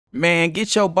Man,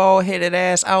 get your bald-headed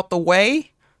ass out the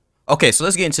way. Okay, so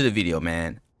let's get into the video,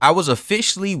 man. I was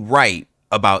officially right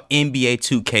about NBA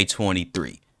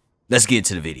 2K23. Let's get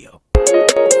into the video.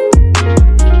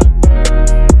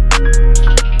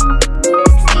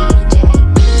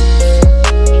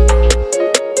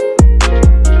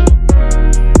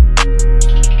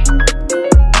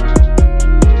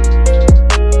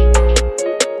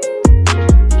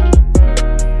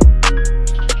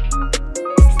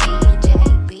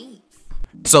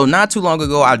 So not too long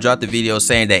ago, I dropped a video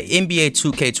saying that NBA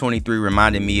 2K23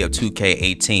 reminded me of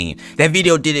 2K18. That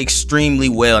video did extremely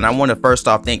well, and I want to first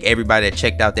off thank everybody that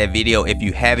checked out that video. If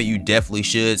you haven't, you definitely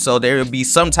should. So there will be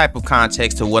some type of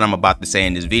context to what I'm about to say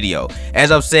in this video.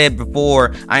 As I've said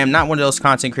before, I am not one of those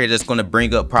content creators that's going to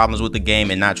bring up problems with the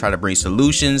game and not try to bring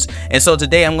solutions. And so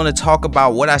today I'm going to talk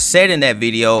about what I said in that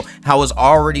video, how it's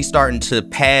already starting to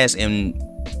pass and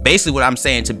basically what I'm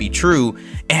saying to be true,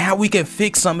 and how we can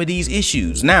fix some of these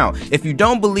issues. Now, if you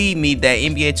don't believe me that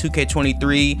NBA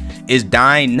 2K23 is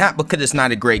dying, not because it's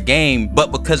not a great game,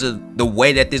 but because of the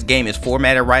way that this game is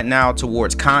formatted right now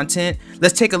towards content,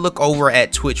 let's take a look over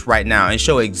at Twitch right now and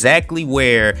show exactly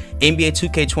where NBA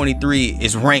 2K23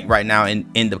 is ranked right now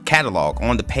in the catalog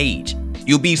on the page.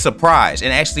 You'll be surprised,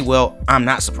 and actually, well, I'm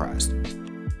not surprised.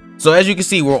 So as you can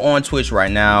see, we're on Twitch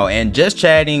right now and just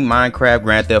chatting Minecraft,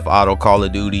 Grand Theft Auto, Call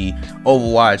of Duty,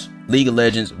 Overwatch, League of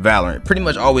Legends, Valorant. Pretty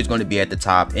much always going to be at the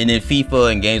top. And then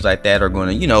FIFA and games like that are going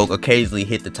to, you know, occasionally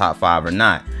hit the top 5 or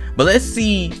not. But let's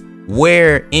see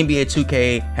where NBA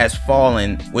 2K has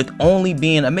fallen with only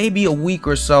being maybe a week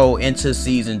or so into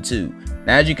season 2.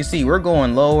 Now, as you can see, we're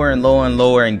going lower and lower and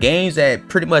lower, and games that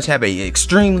pretty much have a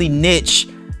extremely niche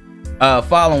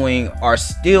following are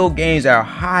still games that are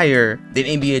higher than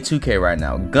NBA 2K right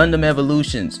now. Gundam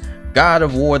Evolutions, God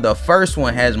of War, the first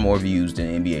one, has more views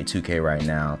than NBA 2K right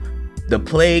now. The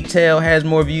Plague Tale has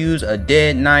more views, A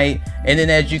Dead Night, and then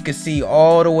as you can see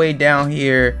all the way down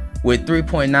here with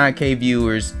 3.9k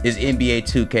viewers is NBA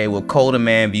 2K, with Colder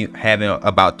Man having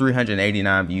about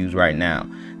 389 views right now.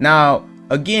 Now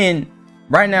again,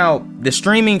 right now, the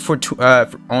streaming for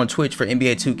on Twitch for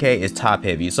NBA 2K is top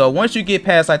heavy. So once you get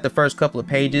past like the first couple of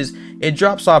pages, it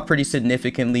drops off pretty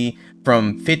significantly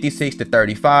from 56 to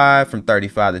 35, from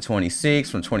 35 to 26,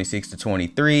 from 26 to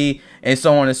 23, and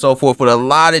so on and so forth, with a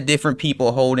lot of different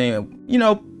people holding, you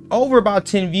know, over about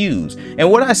 10 views.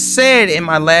 And what I said in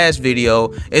my last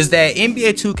video is that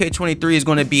NBA 2K23 is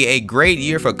going to be a great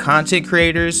year for content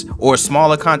creators or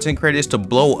smaller content creators to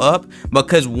blow up,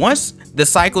 because once the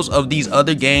cycles of these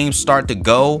other games start to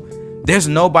go, there's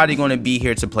nobody going to be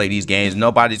here to play these games.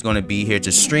 Nobody's going to be here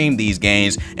to stream these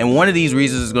games. And one of these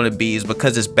reasons is going to be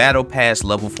because it's Battle Pass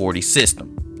level 40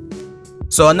 system.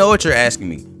 So I know what you're asking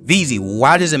me. Veezy,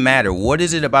 why does it matter? What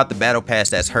is it about the Battle Pass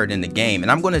that's hurting the game?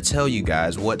 And I'm going to tell you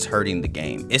guys what's hurting the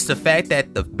game. It's the fact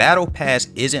that the Battle Pass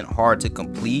isn't hard to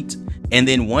complete. And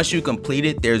then once you complete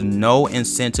it, there's no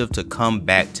incentive to come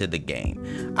back to the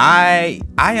game. I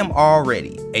am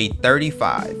already a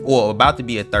 35, or about to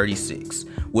be a 36,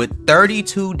 with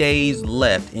 32 days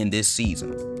left in this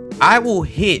season. I will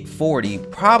hit 40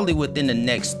 probably within the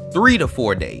next 3 to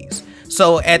 4 days.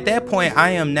 So at that point, I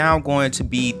am now going to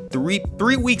be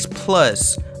three weeks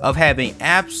plus of having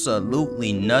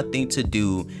absolutely nothing to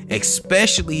do,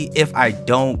 especially if I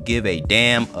don't give a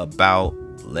damn about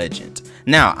Legend.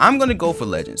 Now, I'm going to go for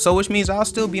Legend, so which means I'll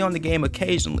still be on the game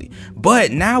occasionally.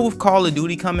 But now with Call of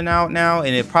Duty coming out now,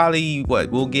 and it probably,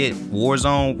 we'll get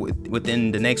Warzone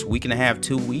within the next week and a half,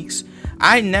 2 weeks.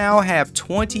 I now have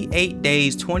 28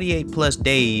 days, 28 plus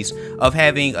days of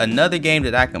having another game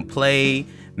that I can play,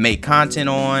 make content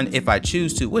on if I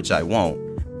choose to, which I won't.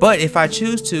 But if I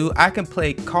choose to, I can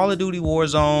play Call of Duty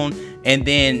Warzone and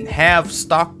then have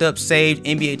stocked up saved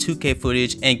NBA 2K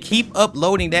footage and keep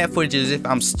uploading that footage as if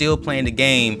I'm still playing the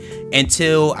game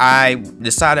until I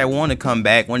decide I want to come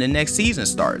back when the next season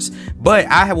starts. But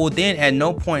I will then at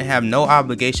no point have no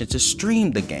obligation to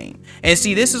stream the game. And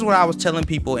see, this is what I was telling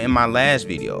people in my last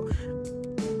video.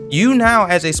 You now,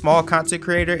 as a small content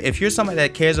creator, if you're somebody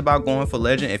that cares about going for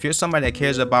Legend, if you're somebody that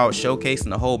cares about showcasing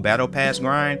the whole Battle Pass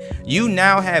grind, you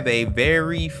now have a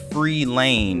very free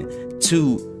lane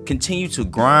to continue to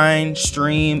grind,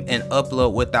 stream, and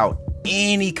upload without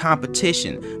any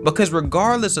competition. Because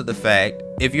regardless of the fact,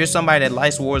 if you're somebody that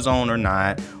likes Warzone or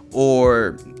not,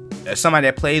 or somebody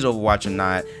that plays Overwatch or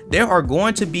not, there are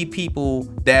going to be people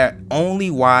that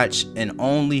only watch and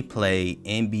only play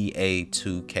NBA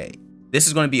 2K. This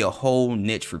is going to be a whole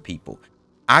niche for people.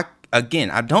 I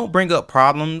don't bring up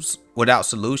problems without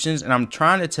solutions. And I'm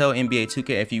trying to tell NBA 2K,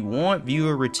 if you want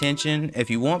viewer retention, if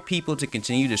you want people to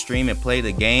continue to stream and play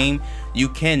the game, you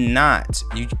cannot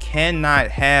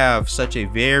have such a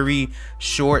very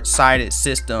short-sighted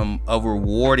system of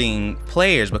rewarding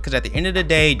players, because at the end of the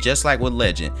day, just like with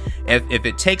Legend, if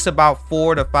it takes about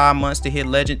 4 to 5 months to hit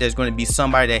Legend, there's going to be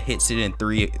somebody that hits it in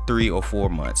three or 4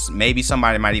 months. Maybe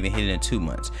somebody might even hit it in 2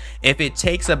 months. If it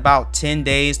takes about 10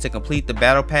 days to complete the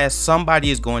battle pass,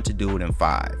 somebody is going to do it in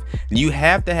 5. You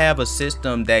have to have a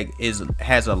system that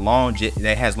has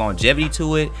longevity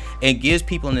to it and gives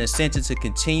people an incentive to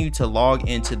continue to log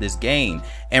into this game.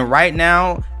 And right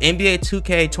now, NBA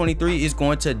 2K23 is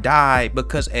going to die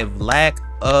because of lack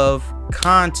of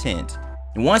content.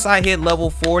 Once I hit level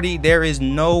 40, there is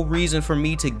no reason for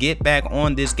me to get back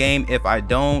on this game if I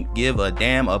don't give a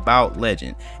damn about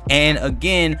Legend. And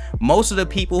again, most of the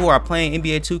people who are playing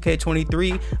NBA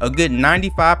 2K23, a good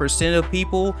 95% of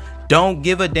people don't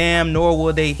give a damn, nor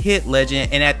will they hit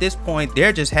Legend. And at this point,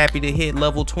 they're just happy to hit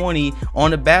level 20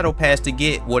 on the battle pass to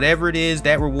get whatever it is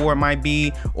that reward might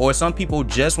be. Or some people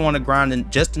just want to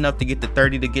grind just enough to get the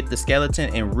 30 to get the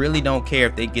skeleton and really don't care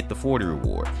if they get the 40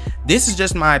 reward. This is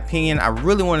just my opinion. I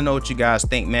really want to know what you guys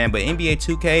think, man. But NBA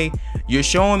 2K, you're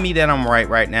showing me that I'm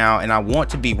right now, and I want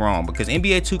to be wrong, because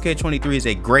NBA 2K23 is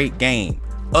a great game.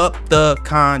 Up the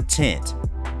content.